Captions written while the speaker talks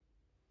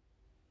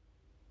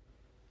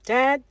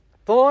That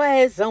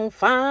boy is on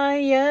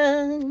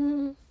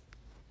fire.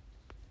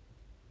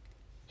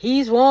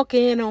 He's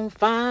walking on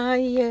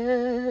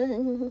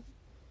fire.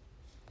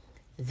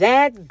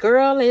 That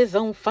girl is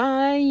on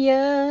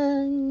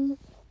fire.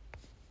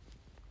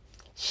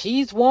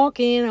 She's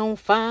walking on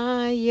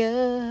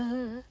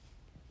fire.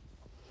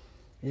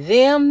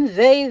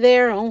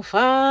 They're on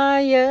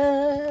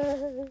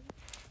fire.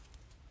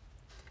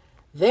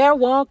 They're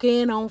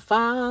walking on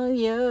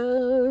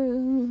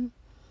fire.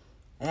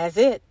 That's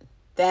it.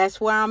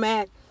 That's where I'm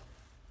at.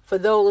 For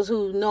those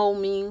who know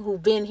me,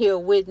 who've been here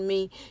with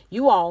me,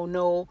 you all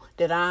know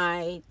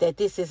that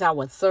this is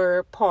our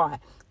third part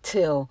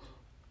till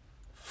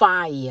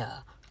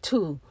fire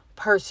to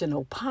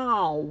personal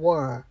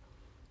power.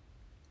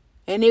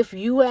 And if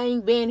you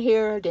ain't been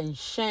here, then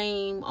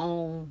shame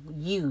on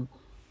you,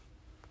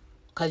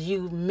 because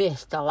you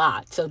missed a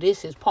lot. So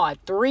this is part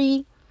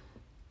 3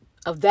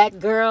 of that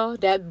girl,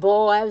 that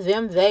boy,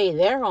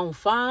 they're on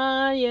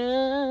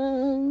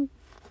fire.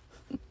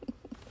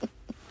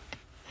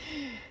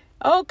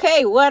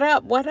 Okay, what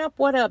up, what up,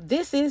 what up?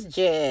 This is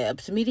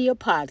Jeb's Media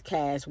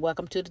Podcast.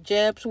 Welcome to the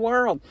Jeb's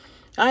World.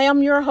 I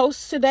am your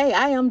host today.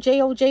 I am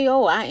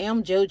Jojo. I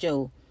am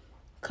JoJo.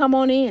 Come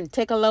on in,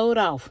 take a load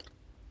off.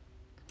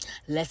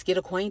 Let's get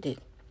acquainted.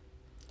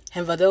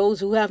 And for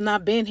those who have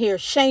not been here,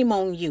 shame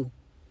on you.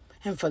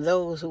 And for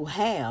those who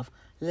have,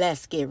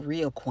 let's get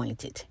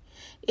reacquainted.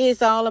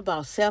 It's all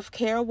about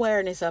self-care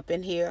awareness up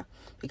in here,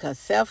 because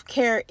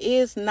self-care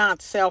is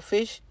not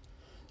selfish.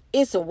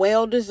 It's a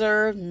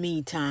well-deserved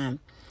me time.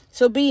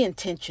 So be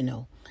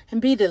intentional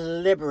and be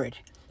deliberate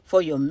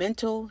for your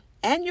mental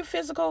and your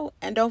physical,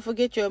 and don't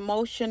forget your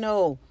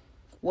emotional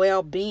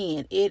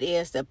well-being. It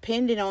is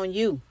dependent on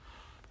you.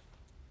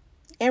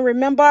 And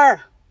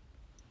remember,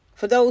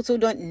 for those who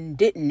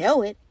didn't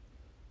know it,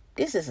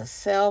 this is a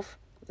self-love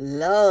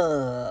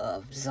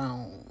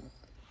zone.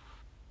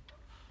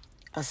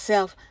 A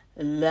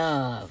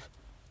self-love.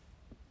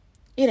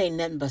 It ain't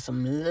nothing but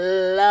some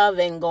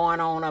loving going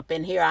on up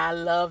in here. I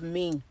love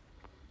me.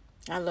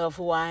 I love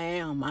who I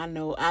am. I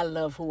know I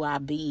love who I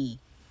be.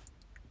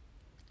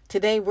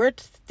 Today we're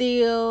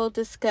still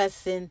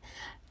discussing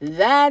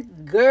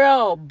that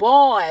girl,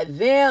 boy,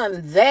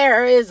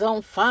 there is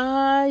on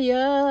fire.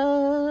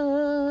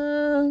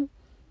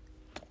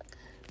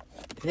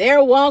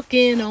 They're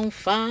walking on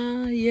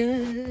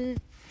fire.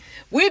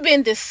 We've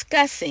been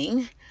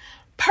discussing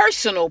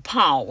personal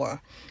power.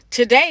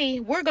 Today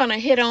we're going to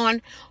hit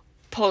on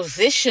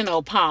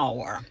positional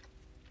power.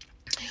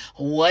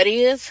 What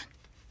is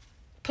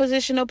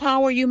positional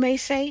power, you may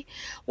say?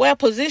 Well,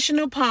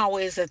 positional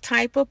power is a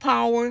type of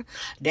power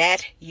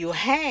that you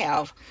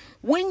have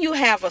when you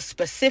have a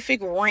specific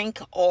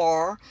rank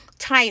or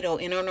title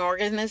in an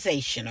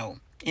organization.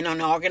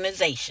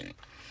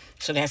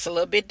 So that's a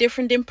little bit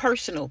different than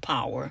personal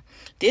power.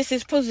 This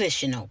is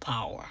positional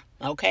power,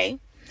 okay?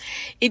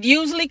 It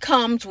usually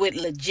comes with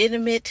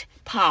legitimate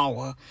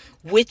power,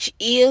 which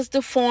is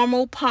the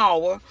formal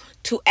power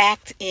to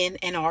act in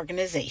an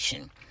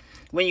organization.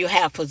 When you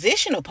have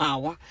positional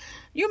power,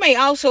 you may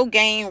also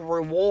gain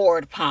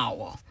reward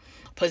power.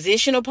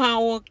 Positional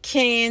power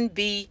can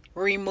be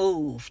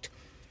removed.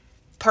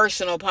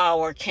 Personal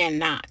power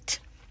cannot.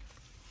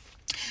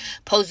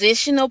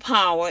 Positional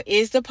power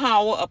is the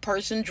power a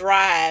person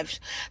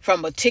derives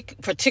from a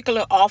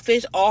particular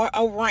office or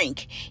a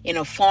rank in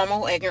a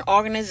formal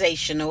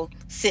organizational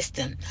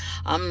system.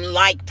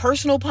 Unlike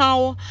personal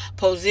power,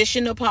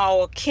 positional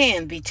power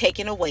can be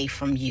taken away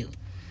from you.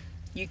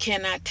 You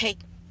cannot take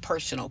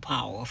personal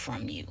power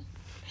from you.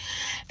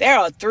 There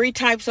are 3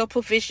 types of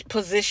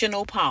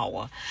positional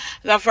power.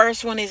 The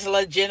first one is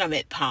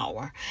legitimate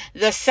power.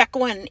 The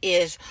second one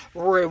is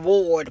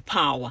reward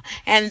power.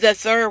 And the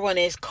third one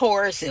is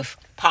coercive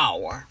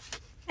power.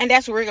 And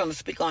that's what we're going to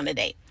speak on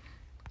today.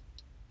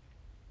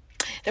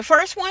 The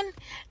first one,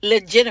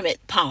 legitimate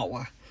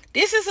power.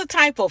 This is a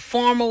type of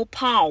formal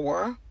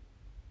power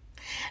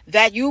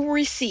that you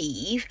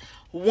receive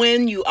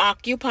when you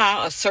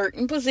occupy a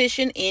certain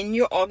position in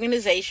your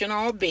organization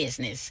or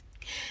business.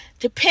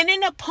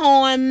 Depending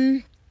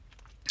upon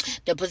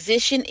the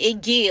position,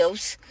 it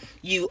gives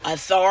you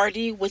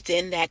authority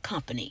within that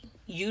company.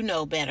 You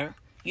know better.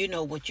 You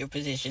know what your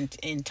position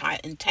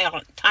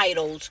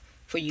titles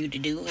for you to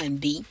do and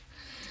be.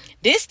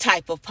 This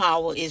type of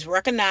power is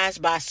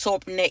recognized by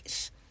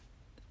subordinates,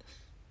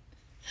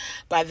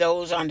 by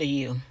those under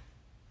you.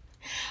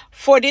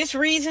 For this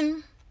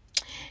reason,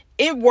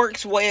 it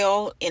works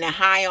well in a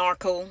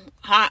hierarchical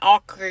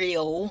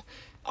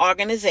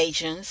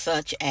organization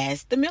such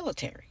as the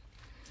military.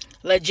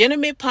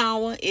 Legitimate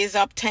power is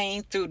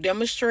obtained through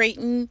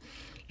demonstrating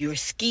your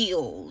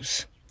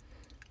skills,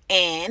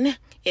 and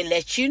it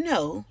lets you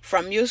know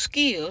from your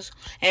skills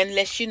and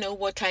lets you know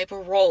what type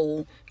of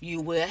role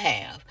you will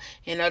have.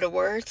 In other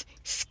words,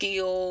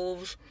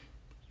 skills,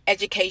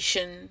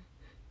 education,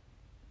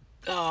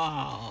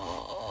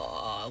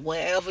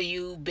 wherever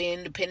you've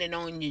been, depending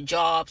on your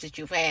jobs that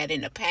you've had in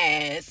the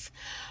past,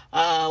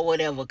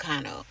 whatever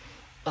kind of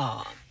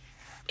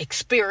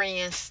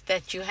experience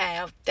that you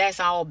have, that's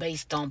all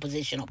based on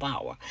positional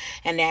power.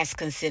 And that's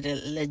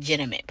considered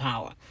legitimate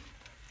power.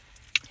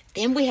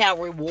 Then we have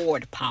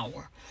reward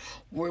power.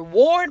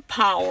 Reward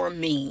power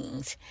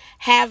means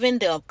having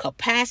the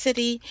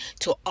capacity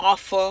to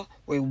offer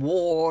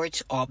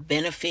rewards or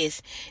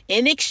benefits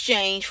in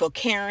exchange for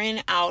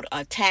carrying out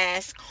a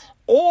task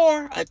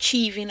or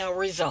achieving a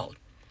result.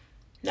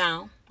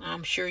 Now,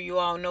 I'm sure you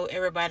all know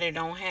everybody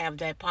don't have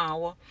that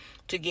power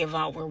to give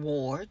out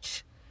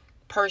rewards.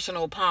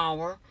 Personal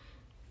power,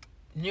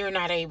 you're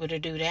not able to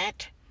do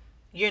that.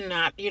 You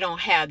don't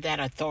have that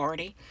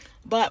authority.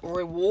 But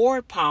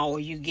reward power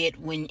you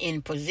get when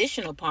in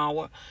positional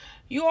power,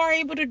 you are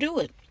able to do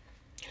it.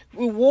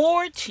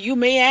 Rewards, you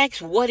may ask,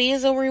 what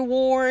is a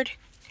reward?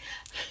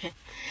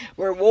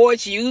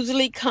 Rewards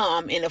usually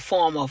come in the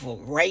form of a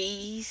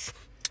raise,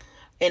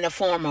 in the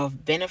form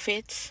of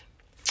benefits,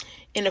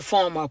 in the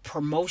form of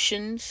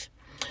promotions,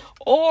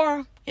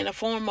 or in the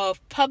form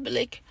of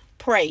public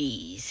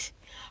praise.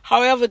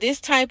 However,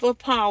 this type of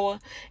power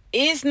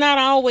is not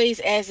always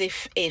as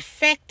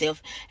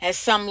effective as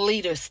some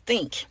leaders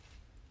think.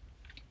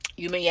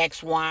 You may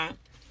ask why.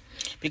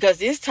 Because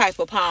this type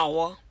of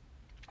power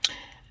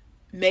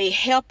may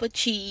help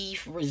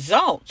achieve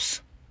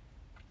results,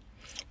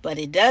 but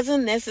it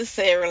doesn't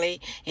necessarily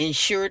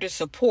ensure the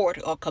support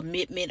or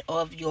commitment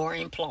of your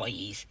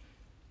employees.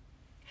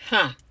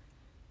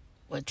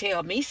 Well,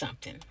 tell me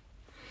something.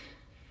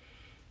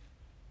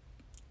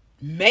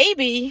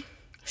 Maybe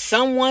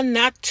someone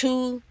not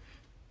too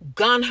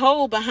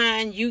gung-ho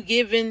behind you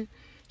giving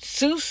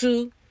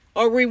Susu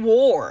a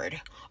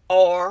reward,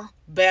 or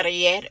better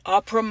yet,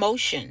 a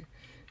promotion,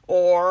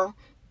 or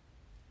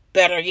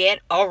better yet,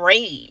 a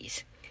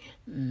raise.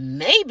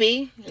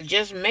 Maybe,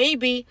 just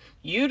maybe,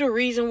 you the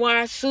reason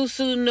why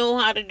Susu know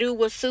how to do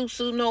what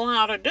Susu know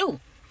how to do.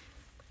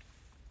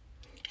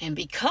 And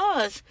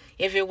because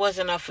if it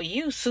wasn't enough for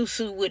you,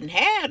 Susu wouldn't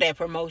have that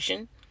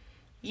promotion.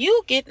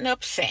 You getting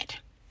upset.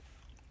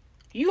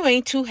 You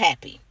ain't too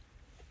happy.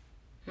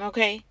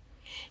 Okay?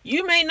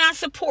 You may not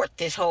support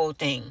this whole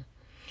thing.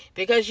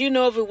 Because you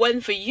know if it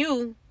wasn't for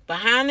you,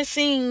 behind the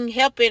scene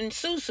helping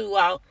Susu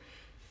out,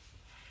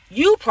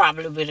 you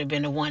probably would have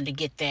been the one to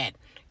get that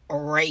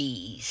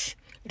raise,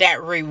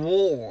 that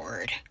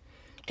reward,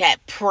 that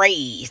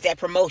praise, that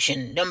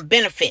promotion, them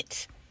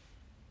benefits.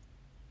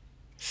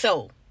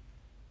 So,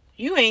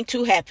 you ain't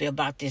too happy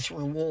about this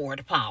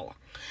reward power.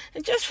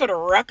 And just for the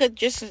record,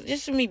 just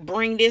let me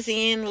bring this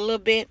in a little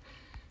bit.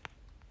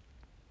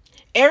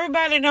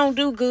 Everybody don't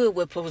do good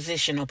with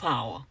positional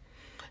power.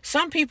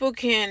 Some people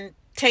can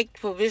take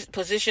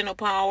positional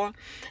power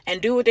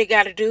and do what they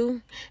got to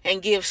do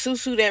and give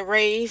Susu that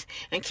raise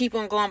and keep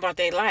on going about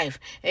their life.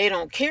 They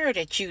don't care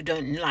that you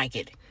don't like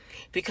it,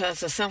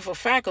 because the simple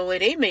fact of the way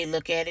they may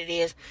look at it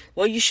is,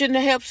 well, you shouldn't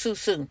have helped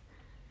Susu.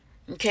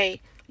 Okay,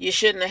 you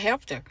shouldn't have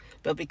helped her,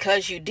 but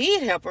because you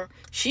did help her,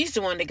 she's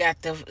the one that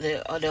got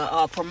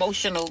the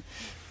promotional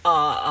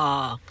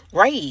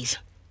raise.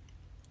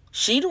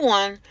 She the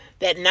one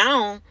that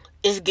now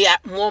is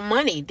got more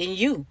money than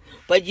you,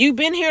 but you've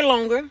been here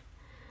longer.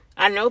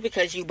 I know,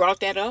 because you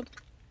brought that up,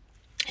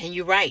 and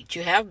you're right,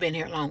 you have been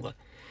here longer.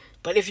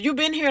 But if you've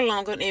been here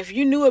longer, and if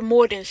you knew it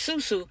more than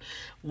Susu,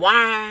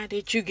 why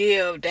did you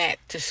give that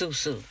to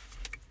Susu?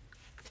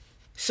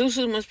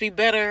 Susu must be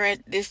better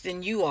at this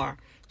than you are.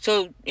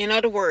 So, in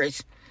other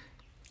words,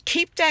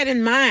 keep that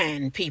in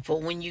mind,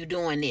 people, when you're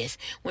doing this.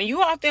 When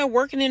you're out there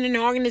working in an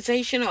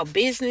organization or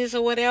business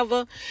or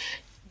whatever,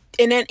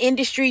 in an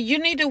industry, you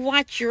need to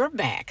watch your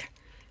back.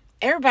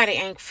 Everybody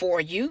ain't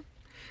for you.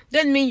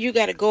 Doesn't mean you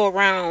got to go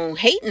around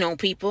hating on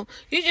people.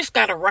 You just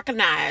got to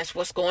recognize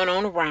what's going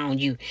on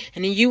around you.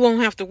 And then you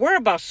won't have to worry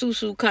about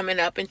Susu coming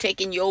up and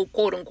taking your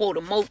quote-unquote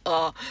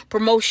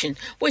promotion,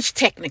 which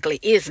technically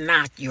is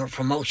not your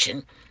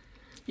promotion.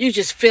 You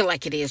just feel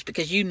like it is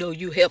because you know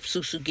you helped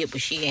Susu get where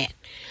she at.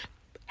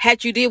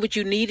 Had you did what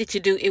you needed to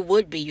do, it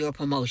would be your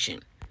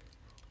promotion.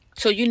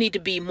 So you need to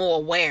be more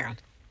aware.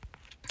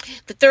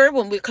 The third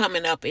one we're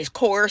coming up is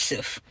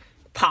coercive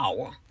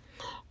power.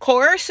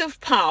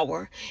 Coercive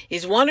power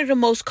is one of the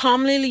most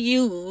commonly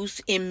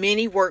used in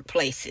many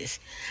workplaces,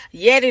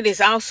 yet it is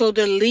also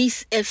the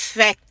least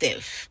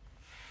effective.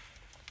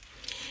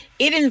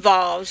 It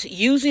involves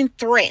using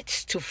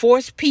threats to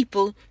force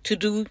people to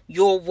do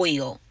your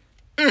will.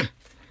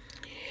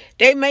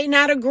 They may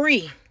not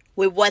agree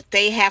with what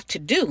they have to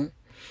do,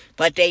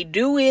 but they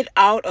do it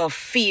out of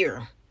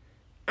fear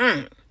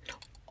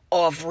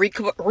of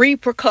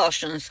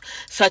repercussions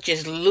such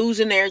as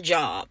losing their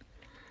job.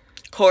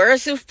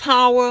 Coercive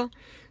power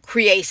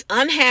creates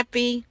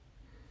unhappy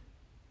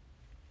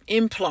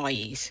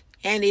employees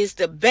and is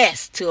the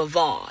best to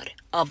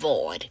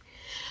avoid.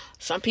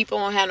 Some people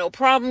don't have no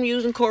problem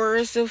using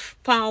coercive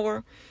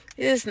power.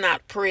 It's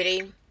not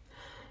pretty.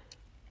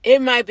 It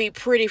might be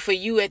pretty for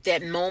you at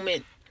that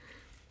moment,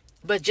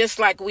 but just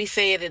like we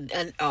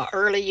said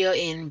earlier,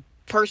 in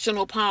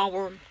personal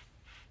power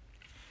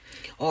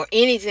or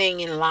anything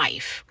in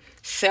life,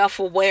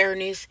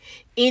 self-awareness,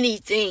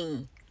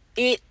 anything,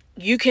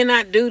 you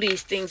cannot do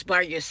these things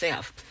by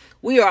yourself.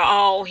 We are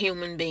all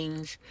human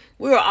beings.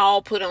 We are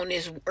all put on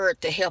this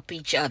earth to help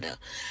each other.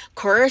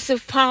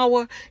 Coercive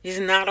power is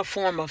not a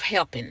form of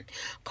helping.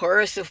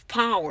 Coercive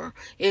power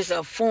is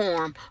a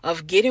form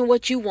of getting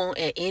what you want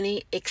at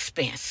any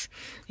expense.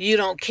 You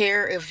don't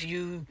care if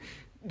you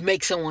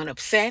make someone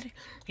upset.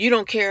 You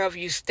don't care if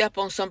you step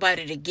on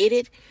somebody to get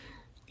it.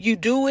 You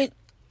do it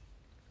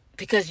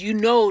because you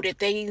know that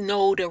they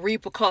know the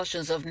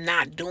repercussions of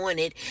not doing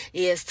it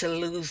is to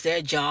lose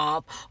their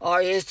job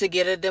or is to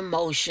get a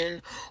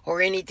demotion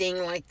or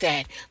anything like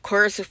that.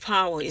 Coercive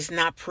power is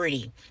not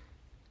pretty.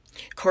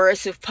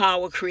 Coercive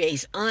power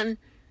creates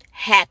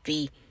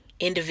unhappy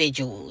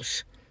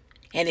individuals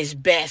and is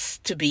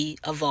best to be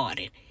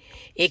avoided.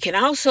 It can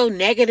also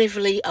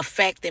negatively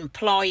affect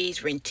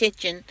employees'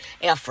 retention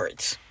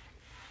efforts.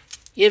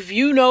 If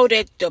you know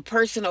that the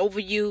person over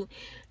you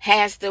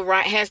has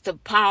the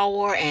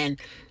power and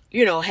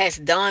has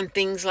done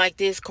things like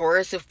this,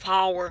 coercive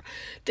power,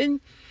 then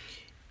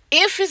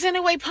if it's any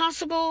way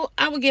possible,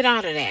 I would get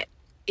out of that.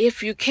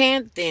 If you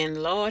can't,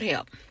 then Lord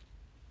help.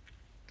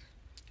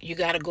 You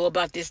got to go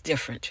about this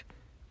different.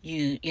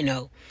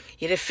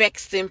 It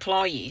affects the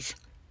employees.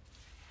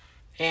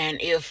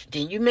 And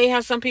then you may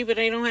have some people,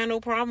 they don't have no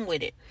problem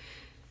with it.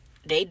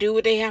 They do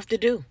what they have to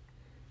do.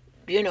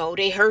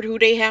 They hurt who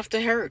they have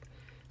to hurt.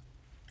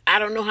 I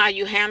don't know how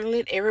you handle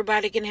it.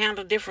 Everybody can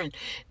handle different.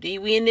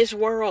 We in this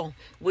world,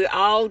 we're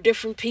all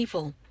different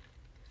people.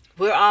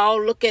 We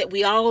all look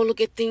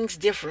at things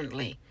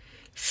differently.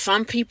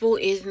 Some people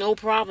is no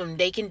problem.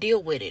 They can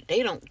deal with it.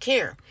 They don't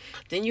care.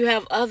 Then you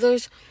have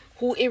others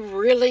who it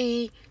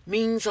really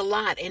means a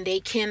lot and they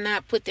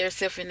cannot put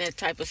themselves in that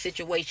type of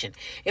situation.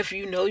 If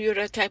you know you're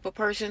that type of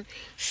person,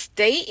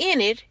 stay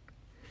in it.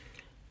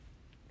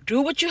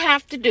 Do what you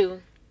have to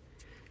do.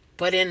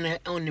 But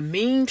on the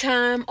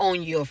meantime,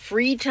 on your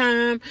free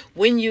time,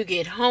 when you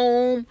get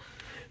home,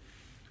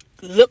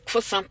 look for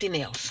something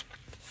else.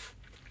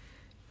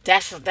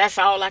 That's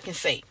all I can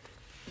say.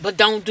 But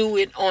don't do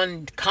it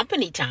on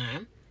company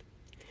time.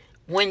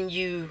 When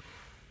you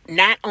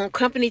not on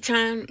company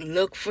time,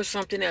 look for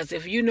something else.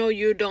 If you know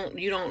you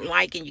don't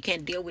like and you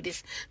can't deal with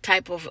this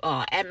type of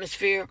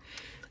atmosphere,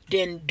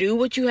 then do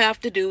what you have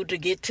to do to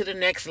get to the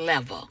next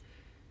level.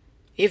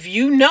 If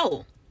you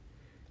know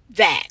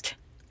that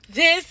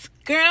this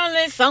girl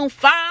is on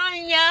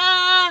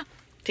fire,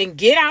 then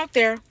get out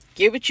there,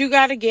 get what you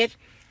got to get,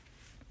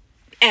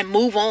 and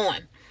move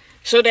on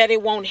so that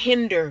it won't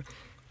hinder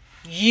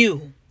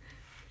you,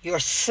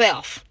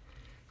 yourself,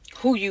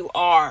 who you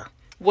are,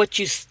 what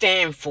you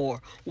stand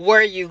for,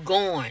 where you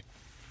going,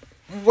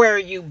 where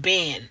you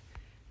been.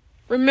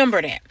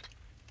 Remember that.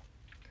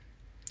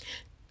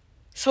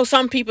 So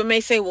some people may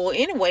say, well,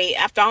 anyway,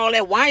 after all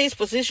that, why is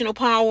positional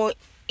power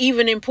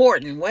even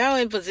important? Well,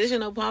 in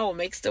positional power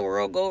makes the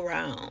world go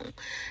round.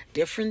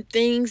 Different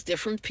things,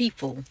 different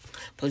people.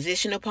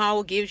 Positional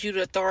power gives you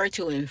the authority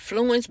to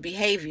influence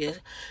behavior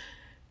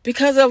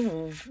because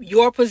of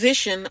your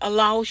position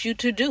allows you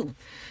to do.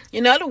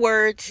 In other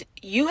words,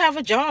 you have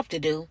a job to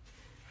do.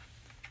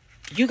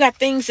 You got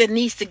things that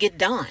needs to get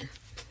done.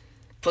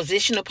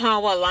 Positional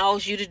power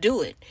allows you to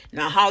do it.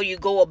 Now, how you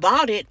go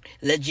about it,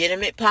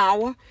 legitimate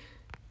power,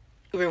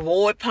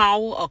 reward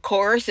power, or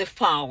coercive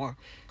power,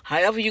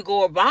 however you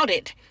go about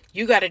it,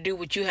 you got to do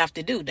what you have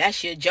to do.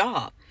 That's your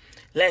job.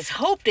 Let's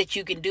hope that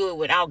you can do it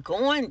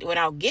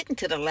without getting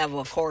to the level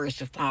of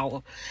coercive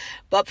power.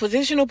 But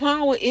positional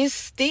power is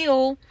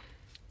still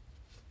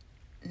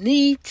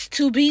needs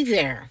to be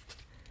there.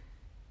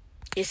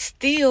 It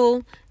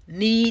still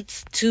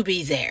needs to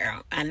be there.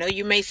 I know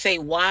you may say,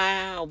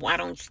 wow,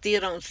 I still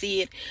don't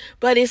see it,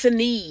 but it's a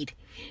need.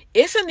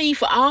 It's a need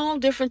for all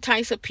different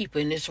types of people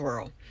in this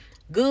world.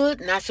 Good,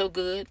 not so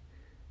good.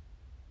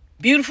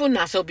 Beautiful,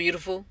 not so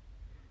beautiful.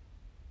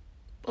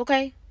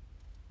 Okay?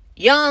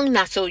 Young,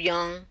 not so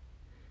young.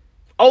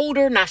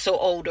 Older, not so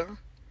older.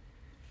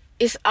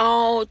 It's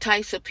all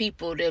types of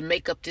people that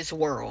make up this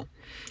world.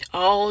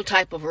 All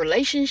type of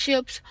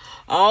relationships,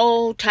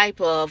 all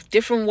type of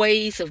different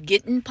ways of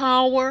getting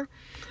power,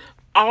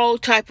 all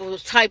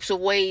types of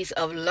ways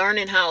of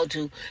learning how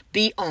to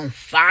be on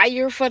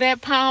fire for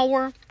that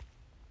power.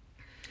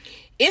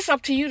 It's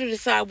up to you to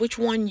decide which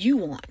one you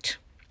want.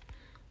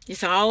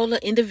 It's all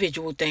the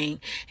individual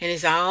thing, and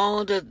it's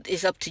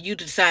up to you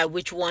to decide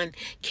which one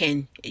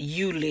can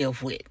you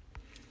live with.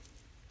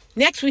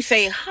 Next, we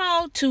say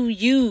how to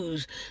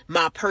use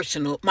my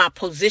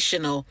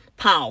positional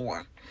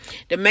power.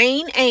 The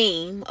main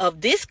aim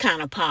of this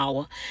kind of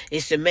power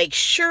is to make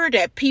sure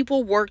that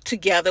people work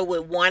together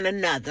with one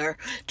another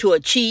to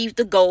achieve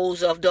the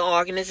goals of the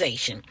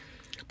organization.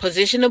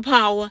 Positional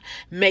power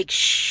makes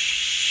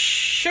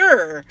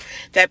sure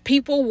that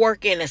people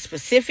work in a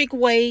specific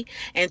way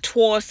and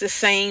towards the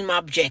same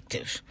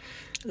objectives.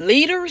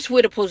 Leaders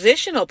with a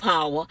positional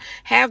power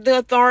have the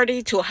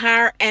authority to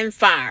hire and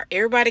fire.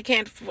 Everybody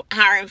can't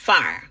hire and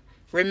fire.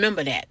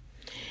 Remember that.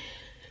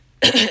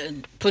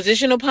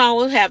 Positional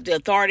powers have the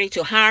authority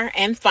to hire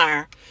and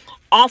fire,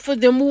 offer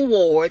them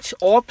rewards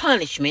or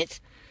punishments,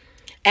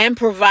 and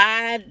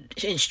provide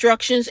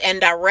instructions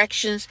and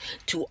directions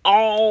to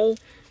all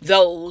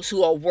those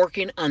who are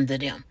working under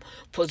them.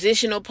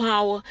 Positional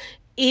power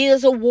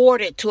is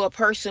awarded to a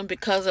person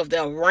because of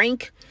their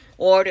rank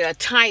or their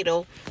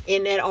title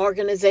in that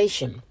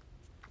organization.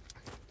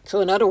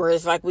 So in other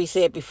words, like we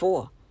said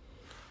before,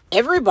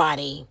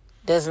 everybody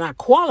does not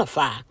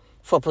qualify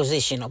for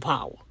positional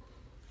power.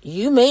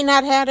 You may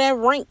not have that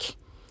rank.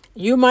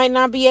 You might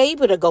not be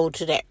able to go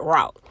to that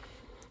route.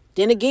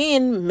 Then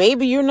again,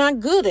 maybe you're not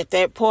good at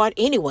that part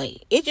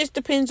anyway. It just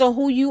depends on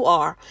who you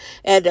are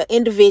as an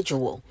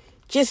individual.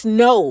 Just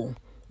know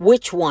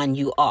which one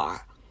you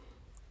are.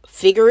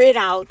 Figure it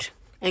out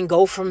and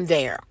go from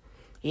there.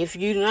 If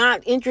you're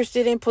not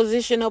interested in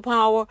positional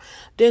power,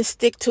 then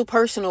stick to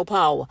personal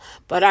power.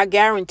 But I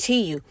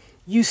guarantee you,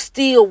 you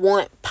still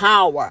want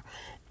power.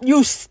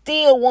 You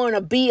still want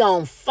to be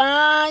on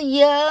fire.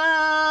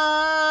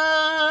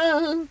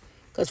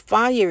 Because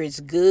fire is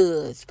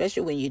good,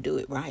 especially when you do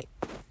it right.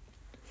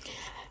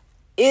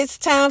 It's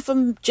time for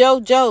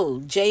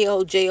JoJo,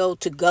 Jojo,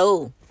 to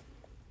go.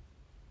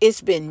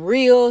 It's been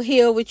real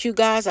here with you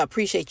guys. I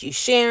appreciate you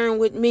sharing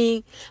with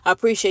me. I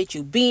appreciate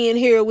you being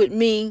here with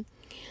me.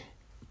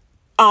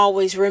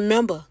 Always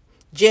remember,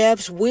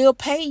 Jebs will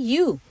pay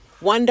you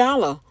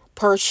 $1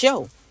 per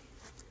show.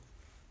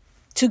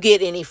 To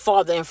get any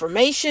further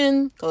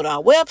information, go to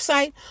our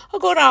website or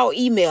go to our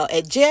email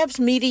at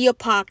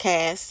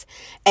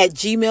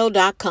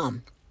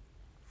jebsmediapodcast@gmail.com.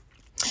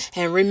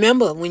 And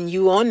remember, when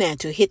you on there,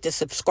 to hit the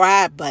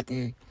subscribe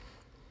button.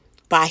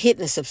 By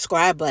hitting the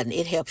subscribe button,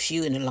 it helps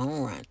you in the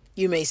long run.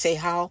 You may say,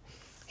 how?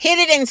 Hit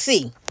it and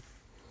see.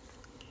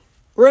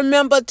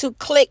 Remember to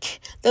click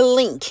the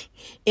link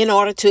in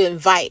order to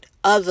invite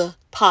other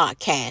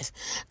podcasts.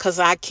 Because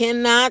I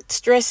cannot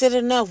stress it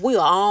enough. We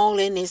are all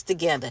in this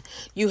together.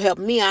 You help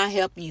me, I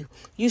help you.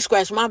 You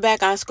scratch my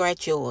back, I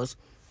scratch yours.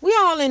 We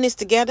all in this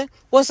together.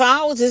 What's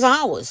ours is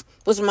ours.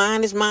 What's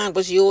mine is mine.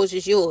 What's yours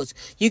is yours.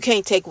 You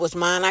can't take what's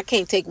mine. I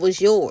can't take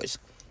what's yours.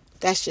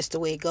 That's just the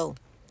way it goes.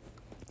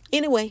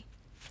 Anyway,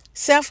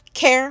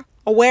 self-care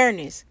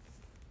awareness.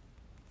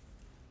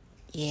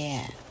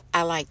 Yeah,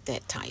 I like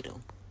that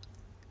title.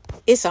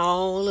 It's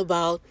all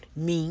about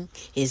me.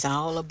 It's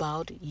all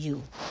about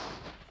you.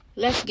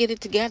 Let's get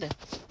it together.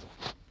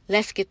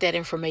 Let's get that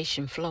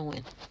information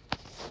flowing.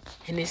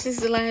 And this is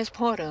the last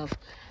part of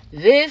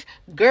this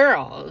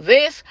girl,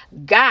 this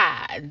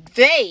guy.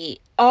 They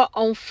are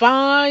on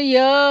fire.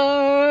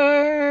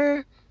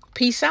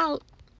 Peace out.